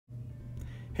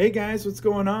Hey guys, what's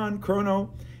going on?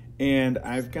 Chrono. And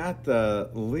I've got the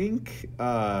Link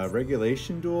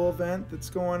regulation duel event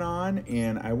that's going on,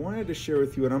 and I wanted to share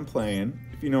with you what I'm playing.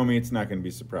 If you know me, it's not going to be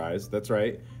a surprise. That's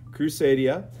right,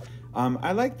 Crusadia.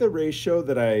 I like the ratio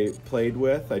that I played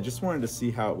with. I just wanted to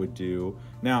see how it would do.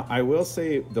 Now, I will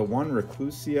say the one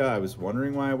Reclusia, I was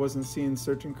wondering why I wasn't seeing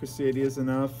certain Crusadias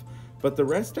enough, but the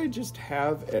rest I just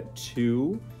have at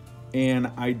 2,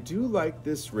 and I do like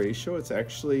this ratio. It's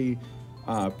actually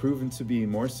proven to be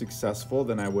more successful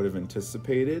than I would have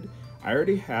anticipated. I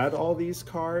already had all these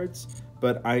cards,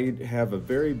 but I have a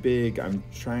very big, I'm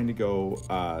trying to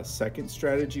go second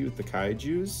strategy with the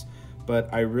Kaijus, but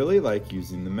I really like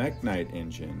using the Mekk-Knight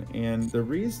engine. And the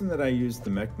reason that I use the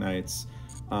Mekk-Knights,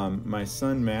 my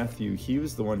son Matthew, he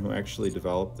was the one who actually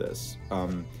developed this.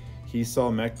 He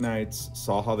saw Mekk-Knights,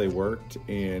 saw how they worked,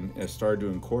 and started to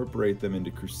incorporate them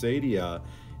into Crusadia.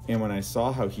 And when I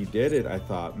saw how he did it, I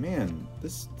thought, man,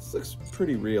 this looks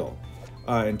pretty real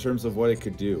in terms of what it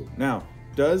could do. Now,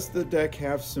 does the deck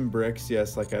have some bricks?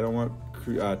 Yes, like I don't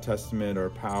want Testament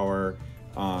or Power,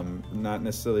 not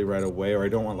necessarily right away, or I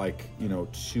don't want like,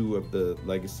 2 of the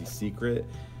Legacy Secret,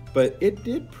 but it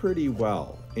did pretty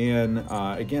well. And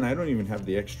again, I don't even have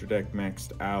the extra deck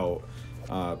maxed out.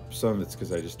 Some of it's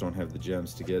because I just don't have the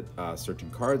gems to get certain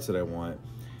cards that I want.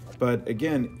 But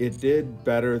again, it did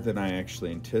better than I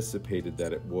actually anticipated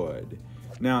that it would.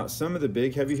 Now, some of the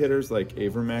big heavy hitters like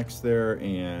Avermax there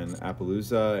and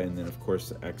Appaloosa, and then of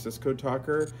course Access Code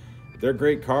Talker, they're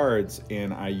great cards,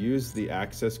 and I used the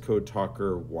Access Code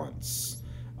Talker once.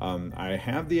 I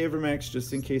have the Avermax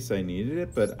just in case I needed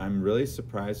it, but I'm really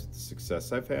surprised with the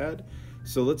success I've had.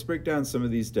 So let's break down some of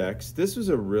these decks. This was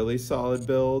a really solid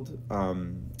build.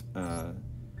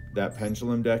 That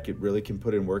Pendulum deck, it really can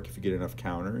put in work if you get enough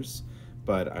counters,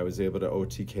 but I was able to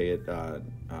OTK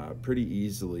it pretty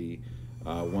easily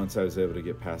once I was able to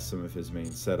get past some of his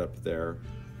main setup there.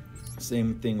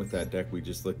 Same thing with that deck we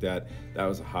just looked at. That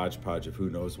was a hodgepodge of who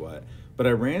knows what. But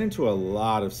I ran into a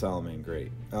lot of Salamangreat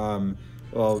Great.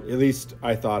 Well, at least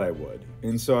I thought I would.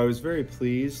 And so I was very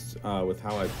pleased with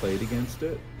how I played against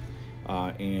it.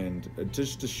 And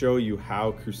just to show you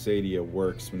how Crusadia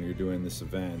works when you're doing this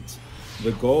event,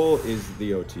 the goal is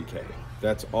the OTK.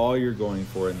 That's all you're going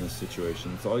for in this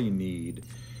situation. It's all you need.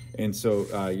 And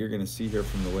so you're going to see here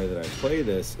from the way that I play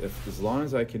this, as long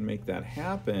as I can make that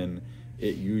happen,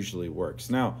 it usually works.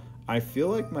 Now, I feel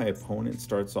like my opponent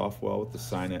starts off well with the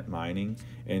Signet Mining,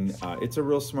 and it's a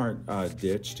real smart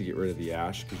ditch to get rid of the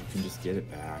Ash because you can just get it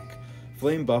back.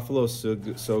 Flame Buffalo is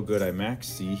so good. I max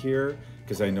C here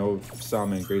because I know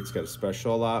Salamangreat Great's got a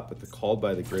special a lot, but the Called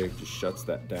by the Grave just shuts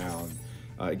that down.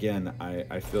 Again,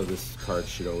 I feel this card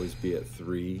should always be at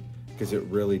 3 because it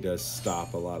really does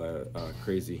stop a lot of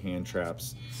crazy hand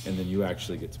traps, and then you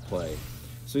actually get to play.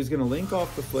 So he's going to link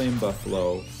off the Flame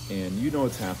Buffalo, and you know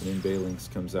what's happening.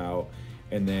 Balinks comes out,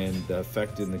 and then the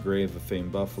effect in the Grave of Flame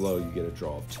Buffalo, you get a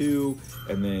draw of 2,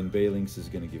 and then Balinks is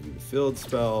going to give you the field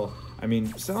spell. I mean,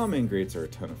 Salamangreat Greats are a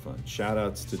ton of fun.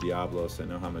 Shoutouts to Diablos. I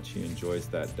know how much he enjoys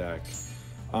that deck.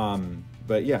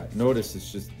 But yeah, notice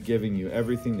it's just giving you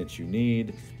everything that you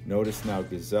need. Notice now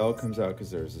Gazelle comes out because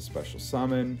there's a special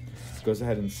summon. Goes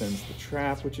ahead and sends the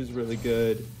trap, which is really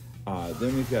good.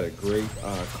 Then we've got a great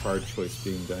card choice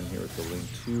being done here with the Link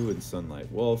 2 and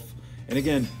Sunlight Wolf. And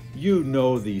again, you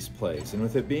know these plays. And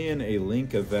with it being a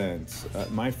Link event,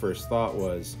 my first thought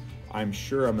was, I'm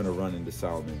sure I'm going to run into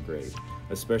Salamangreat Great,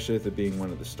 especially with it being one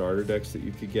of the starter decks that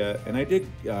you could get. And I did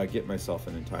get myself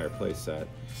an entire play set.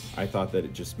 I thought that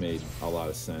it just made a lot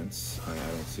of sense, and I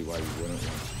don't see why you wouldn't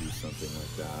want to do something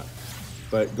like that.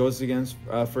 But goes against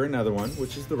for another one,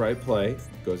 which is the right play.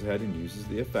 Goes ahead and uses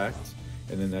the effect,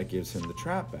 and then that gives him the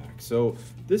trap back. So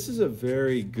this is a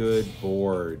very good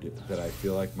board that I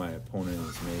feel like my opponent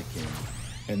is making.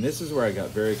 And this is where I got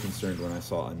very concerned when I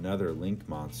saw another Link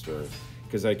monster,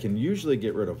 because I can usually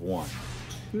get rid of 1.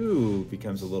 2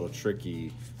 becomes a little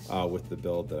tricky with the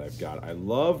build that I've got. I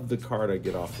love the card I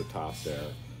get off the top there.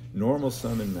 Normal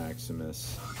Summon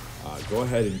Maximus. Go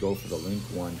ahead and go for the Link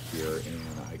 1 here, and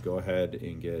I go ahead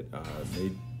and get,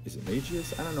 is it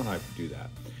Magius? I don't know how I could do that.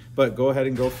 But go ahead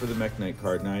and go for the Mekk-Knight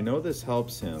card. Now I know this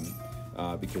helps him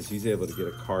because he's able to get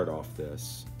a card off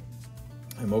this.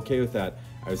 I'm okay with that.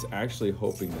 I was actually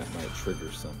hoping that might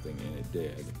trigger something, and it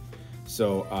did.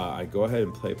 So I go ahead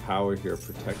and play Power here,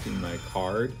 protecting my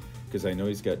card, because I know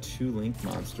he's got 2 Link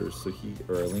monsters,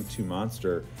 or a Link 2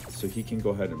 monster, so he can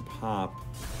go ahead and pop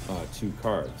 2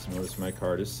 cards. Notice my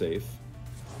card is safe.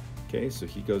 Okay, so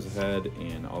he goes ahead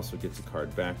and also gets a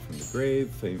card back from the grave.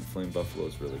 Flame Buffalo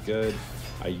is really good.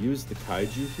 I use the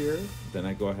Kaiju here, then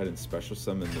I go ahead and special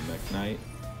summon the Mekk-Knight.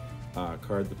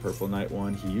 card, the Purple Knight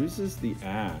one, he uses the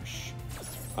Ash.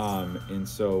 And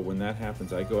so when that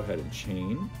happens, I go ahead and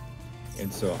chain.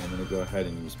 And so I'm going to go ahead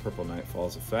and use Purple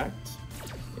Nightfall's effect.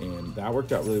 And that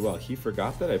worked out really well. He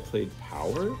forgot that I played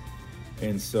Power.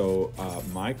 And so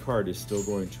my card is still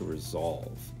going to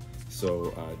resolve.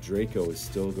 So Draco is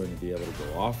still going to be able to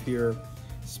go off here.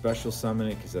 Special summon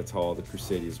it, because that's how all the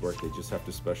Crusadias work. They just have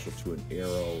to special to an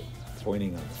arrow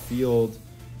pointing on the field.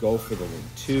 Go for the link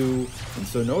 2. And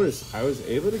so notice I was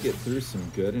able to get through some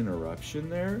good interruption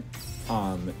there.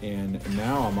 And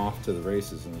now I'm off to the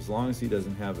races. And as long as he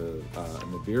doesn't have a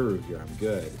Nibiru here, I'm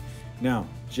good. Now,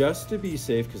 just to be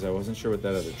safe, because I wasn't sure what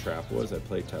that other trap was, I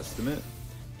played Testament.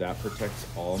 That protects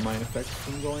all my effects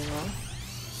from going off.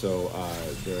 So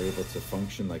they're able to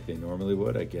function like they normally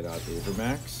would. I get out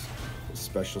Avermax,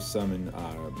 special summon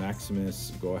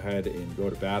Maximus, go ahead and go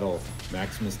to battle.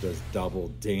 Maximus does double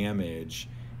damage,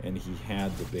 and he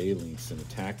had the Balinks in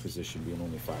attack position being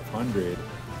only 500.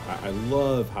 I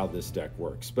love how this deck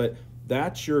works, but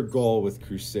that's your goal with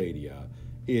Crusadia,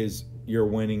 is you're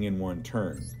winning in one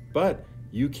turn. But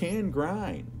you can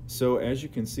grind. So as you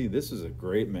can see, this is a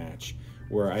great match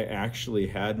where I actually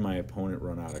had my opponent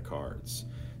run out of cards.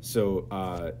 So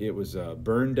it was a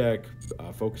burn deck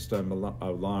focused on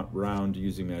a round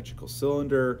using Magical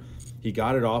Cylinder. He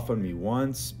got it off on me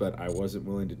once, but I wasn't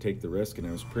willing to take the risk, and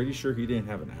I was pretty sure he didn't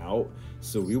have an out.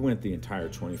 So we went the entire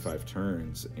 25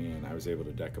 turns, and I was able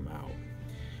to deck him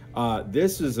out.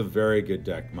 This is a very good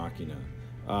deck,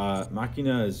 Mekk-Knight.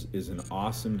 Mekk-Knight is an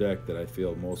awesome deck that I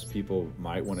feel most people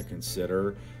might want to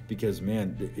consider, because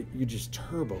man, you just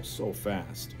turbo so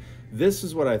fast. This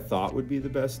is what I thought would be the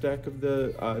best deck of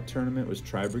the tournament, was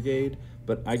Tri-Brigade,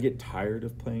 but I get tired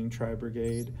of playing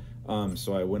Tri-Brigade,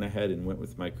 so I went ahead and went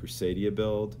with my Crusadia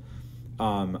build.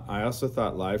 I also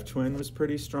thought Live Twin was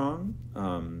pretty strong,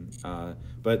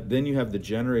 but then you have the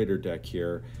Generator deck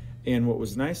here. And what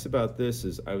was nice about this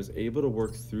is I was able to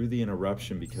work through the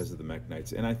interruption because of the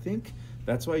Mekk-Knights. And I think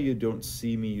that's why you don't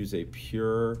see me use a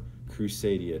pure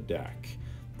Crusadia deck.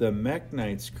 The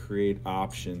Mekk-Knights create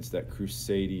options that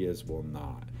Crusadias will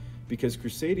not. Because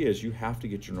Crusadias, you have to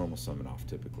get your normal summon off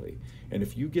typically. And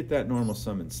if you get that normal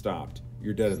summon stopped,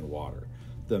 you're dead in the water.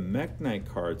 The Mekk-Knight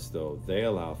cards, though, they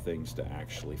allow things to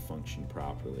actually function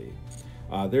properly.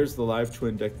 There's the Live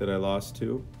Twin deck that I lost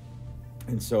to.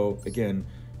 And so, again,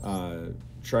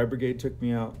 Tri-Brigade took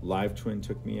me out, Live Twin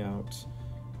took me out.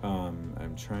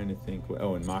 I'm trying to think,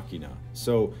 oh, and Mekk-Knight.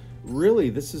 So really,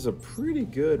 this is a pretty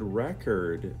good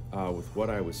record with what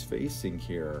I was facing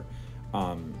here.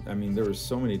 I mean, there were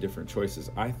so many different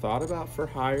choices. I thought about for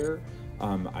hire.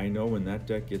 I know when that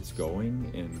deck gets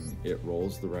going and it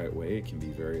rolls the right way, it can be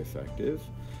very effective.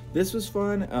 This was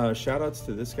fun. Shout outs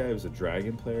to this guy who was a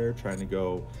dragon player trying to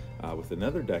go with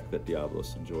another deck that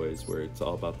Diablos enjoys, where it's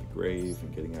all about the grave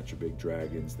and getting out your big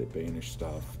dragons that banish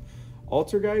stuff.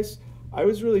 Altergeist, I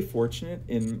was really fortunate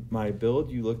in my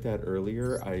build you looked at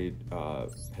earlier. I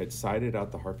had sided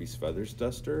out the Harpy's Feathers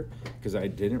Duster because I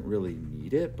didn't really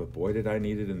need it, but boy did I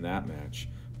need it in that match.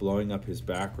 Blowing up his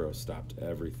back row stopped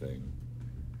everything.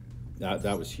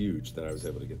 That was huge that I was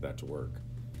able to get that to work.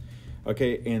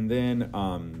 Okay, and then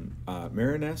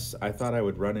Mariness, I thought I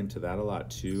would run into that a lot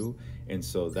too, and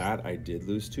so that I did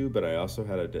lose to, but I also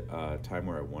had a time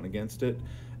where I won against it.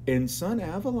 And Sun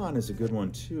Avalon is a good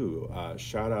one too.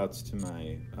 Shout outs to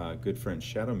my good friend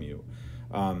Shadow Mew.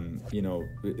 You know,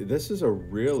 this is a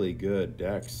really good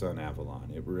deck, Sun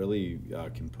Avalon. It really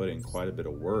can put in quite a bit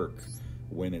of work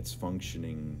when it's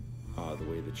functioning the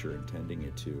way that you're intending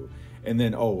it to. And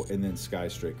then, oh, and then Sky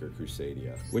Striker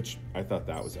Crusadia, which I thought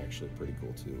that was actually pretty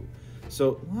cool too.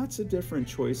 So lots of different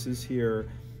choices here.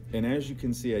 And as you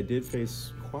can see, I did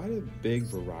face quite a big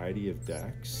variety of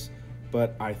decks,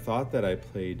 but I thought that I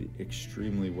played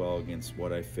extremely well against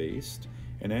what I faced.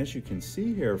 And as you can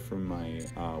see here from my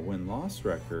win-loss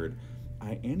record,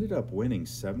 I ended up winning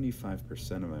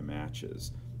 75% of my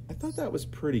matches. I thought that was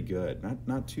pretty good,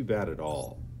 not too bad at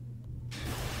all.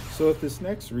 So with this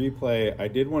next replay, I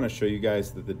did want to show you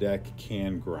guys that the deck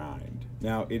can grind.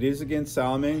 Now, it is against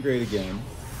Salamangreat again,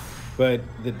 but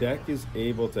the deck is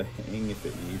able to hang if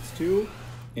it needs to.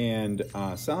 And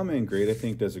Salamangreat, I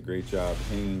think, does a great job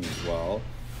hanging as well.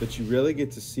 But you really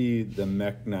get to see the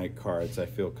Mekk-Knight cards, I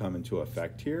feel, come into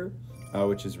effect here,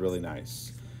 which is really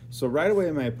nice. So right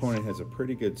away, my opponent has a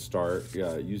pretty good start.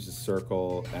 Uses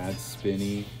Circle, adds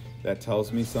Spinny. That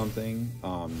tells me something,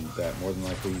 that more than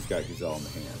likely he's got Gazelle in the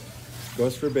hand.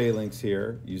 Goes for Balinks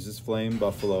here, uses Flame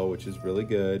Buffalo, which is really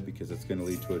good because it's going to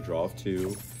lead to a draw of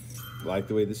 2. Like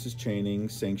the way this is chaining,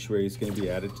 Sanctuary is going to be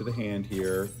added to the hand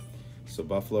here. So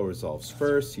Buffalo resolves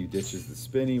first, he ditches the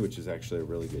Spinny, which is actually a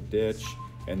really good ditch,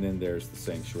 and then there's the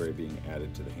Sanctuary being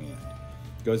added to the hand.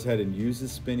 Goes ahead and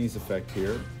uses Spinny's effect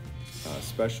here.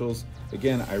 Specials.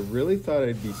 Again, I really thought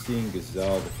I'd be seeing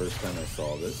Gazelle the first time I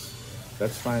saw this.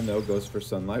 That's fine though, goes for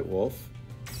Sunlight Wolf.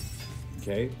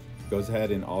 Okay, goes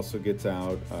ahead and also gets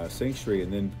out Sanctuary,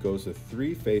 and then goes with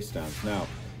 3 face downs. Now,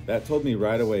 that told me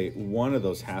right away one of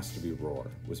those has to be Roar,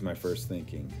 was my first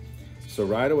thinking. So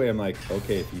right away I'm like,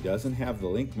 okay, if he doesn't have the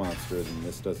Link monster, then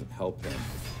this doesn't help him.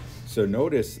 So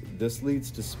notice this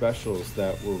leads to specials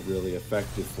that were really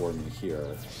effective for me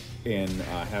here in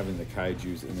having the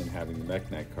Kaijus and then having the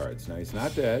Mekk-Knight cards. Now he's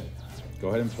not dead. Go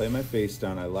ahead and play my face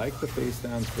down. I like the face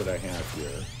downs that I have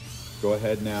here. Go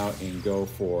ahead now and go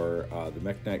for the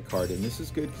Mekk-Knight card, and this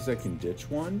is good because I can ditch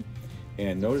one.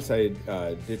 And notice I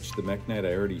ditched the Mekk-Knight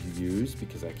I already used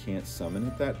because I can't summon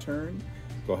it that turn.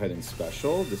 Go ahead and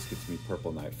special. This gets me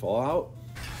Purple Nightfall out.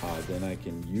 Then I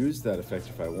can use that effect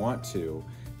if I want to.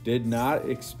 Did not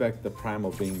expect the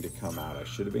Primal Being to come out. I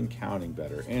should have been counting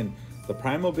better. And the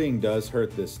Primal Being does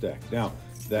hurt this deck. Now,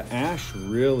 the Ash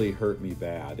really hurt me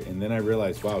bad. And then I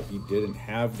realized, wow, he didn't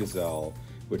have Gazelle,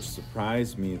 which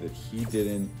surprised me that he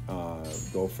didn't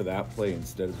go for that play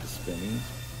instead of the spinning.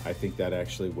 I think that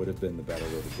actually would have been the better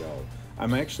way to go.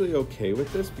 I'm actually okay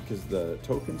with this because the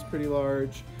token's pretty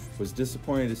large. Was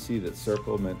disappointed to see that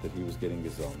Circle meant that he was getting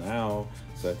Gazelle now.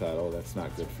 So I thought, oh, that's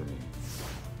not good for me.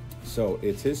 So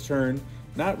it's his turn.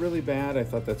 Not really bad. I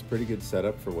thought that's pretty good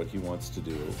setup for what he wants to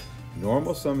do.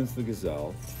 Normal summons the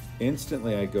Gazelle.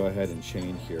 Instantly I go ahead and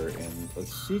chain here, and the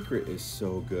secret is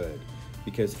so good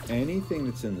because anything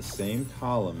that's in the same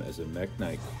column as a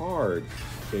Mekk-Knight card,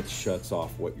 it shuts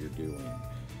off what you're doing.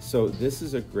 So this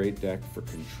is a great deck for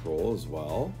control as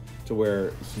well, to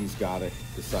where he's got to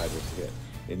decide what to hit.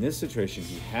 In this situation,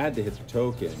 he had to hit the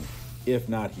token. If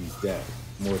not, he's dead,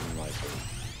 more than likely.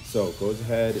 So goes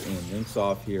ahead and links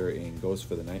off here and goes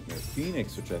for the Nightmare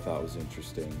Phoenix, which I thought was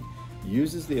interesting.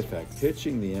 Uses the effect,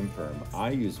 pitching the Imperm. I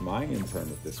use my Imperm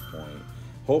at this point,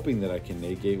 hoping that I can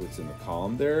negate what's in the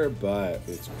column there, but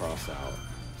it's cross out.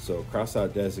 So cross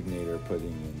out Designator,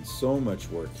 putting in so much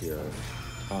work here.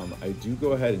 I do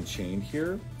go ahead and chain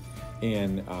here,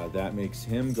 and that makes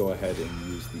him go ahead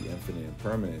and use the Infinite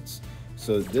Impermanence.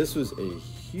 So this was a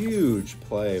huge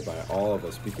play by all of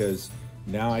us because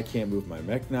now I can't move my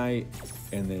Mekk-Knight,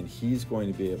 and then he's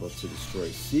going to be able to destroy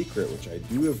Secret, which I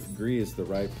do agree is the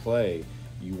right play.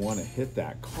 You want to hit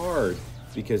that card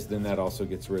because then that also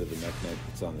gets rid of the Mekk-Knight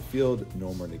that's on the field,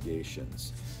 no more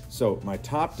negations. So my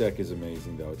top deck is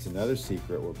amazing though. It's another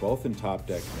Secret. We're both in top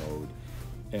deck mode.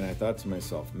 And I thought to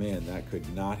myself, man, that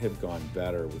could not have gone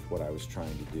better with what I was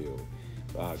trying to do.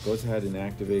 Goes ahead and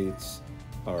activates,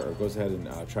 or goes ahead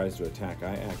and tries to attack.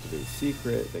 I activate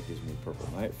Secret. That gives me Purple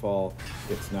Nightfall.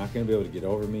 It's not going to be able to get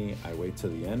over me. I wait till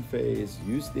the end phase,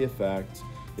 use the effect.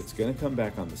 It's going to come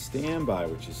back on the standby,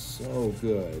 which is so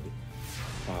good.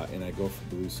 And I go for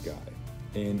Blue Sky.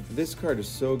 And this card is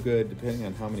so good, depending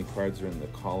on how many cards are in the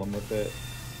column with it.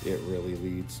 It really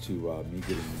leads to me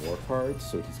getting more cards.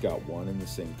 So he's got one in the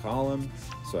same column.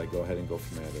 So I go ahead and go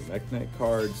for my other Mekk-Knight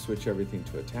card, switch everything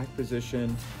to attack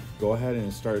position, go ahead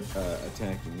and start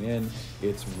attacking in.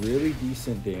 It's really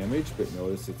decent damage, but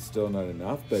notice it's still not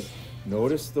enough. But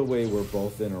notice the way we're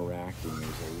both interacting.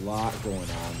 There's a lot going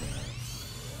on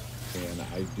there. And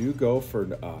I do go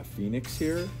for Phoenix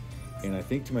here. And I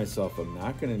think to myself, I'm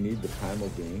not going to need the Primal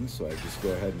Being, so I just go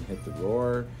ahead and hit the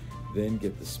Roar, then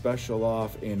get the special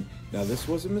off. And now this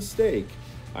was a mistake.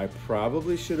 I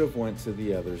probably should have went to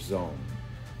the other zone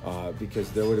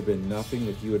because there would have been nothing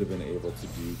that he would have been able to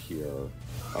do here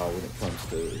when it comes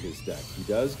to his deck. He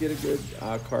does get a good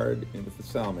card in with the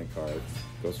Salmon card.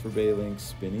 Goes for Baylink.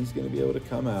 Spinny's going to be able to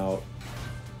come out.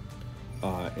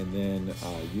 And then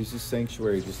uses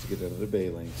Sanctuary just to get another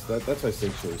Baylink. So that's why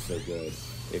Sanctuary is so good.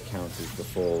 It counts as the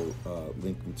full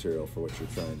link material for what you're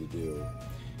trying to do.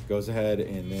 Goes ahead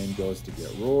and then goes to get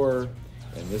Roar,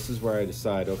 and this is where I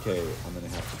decide, okay, I'm going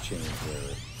to have to change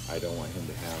here. I don't want him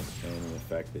to have any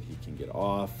effect that he can get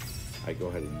off. I go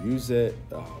ahead and use it,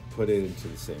 put it into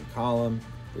the same column.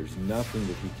 There's nothing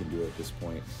that he can do at this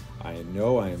point. I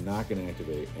know I am not going to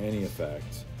activate any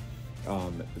effect.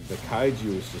 The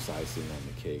Kaiju is just icing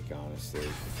on the cake, honestly.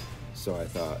 So I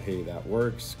thought, hey, that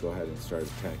works. Go ahead and start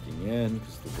attacking in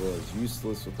because the Duel is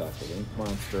useless without the Link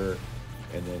monster.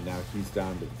 And then now he's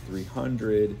down to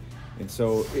 300. And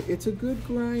so it's a good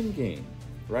grind game,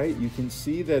 right? You can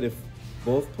see that if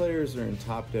both players are in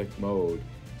top deck mode,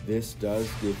 this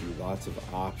does give you lots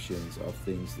of options of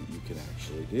things that you can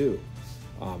actually do.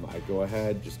 I go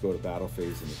ahead, just go to battle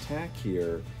phase and attack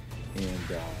here.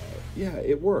 And yeah,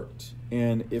 it worked.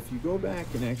 And if you go back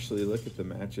and actually look at the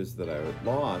matches that I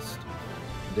lost,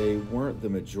 they weren't, the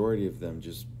majority of them,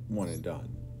 just one and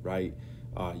done, right?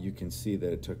 You can see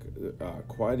that it took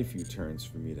quite a few turns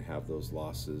for me to have those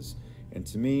losses, and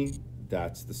to me,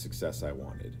 that's the success I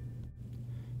wanted.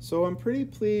 So I'm pretty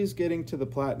pleased getting to the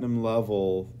platinum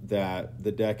level that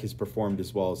the deck has performed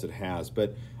as well as it has,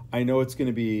 but I know it's going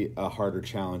to be a harder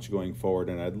challenge going forward,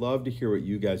 and I'd love to hear what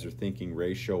you guys are thinking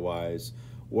ratio-wise,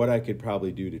 what I could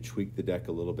probably do to tweak the deck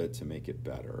a little bit to make it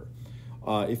better.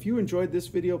 If you enjoyed this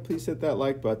video, please hit that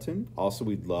like button. Also,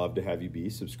 we'd love to have you be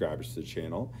subscribers to the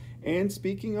channel. And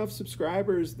speaking of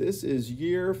subscribers, this is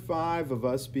year 5 of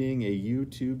us being a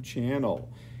YouTube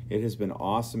channel. It has been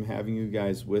awesome having you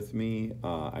guys with me.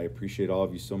 I appreciate all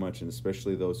of you so much, and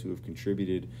especially those who have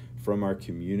contributed from our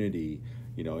community.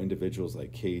 You know, individuals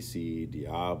like Casey,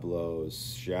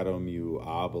 Diablos, Shadow Mew,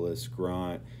 Obelisk,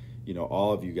 Grunt. You know,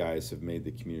 all of you guys have made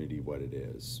the community what it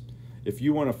is. If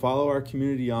you want to follow our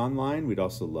community online, we'd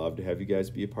also love to have you guys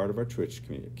be a part of our Twitch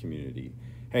community.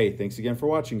 Hey, thanks again for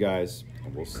watching, guys,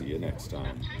 and we'll see you next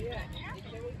time.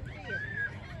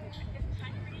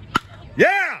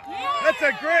 Yeah! That's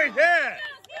a great hit!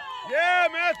 Yeah,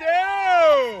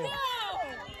 Matthew!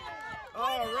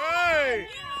 All right!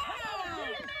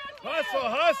 Hustle,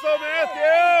 hustle,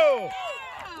 Matthew!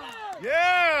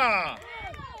 Yeah!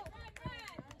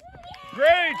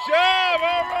 Great job!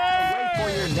 All right! Wait for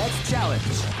your next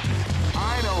challenge.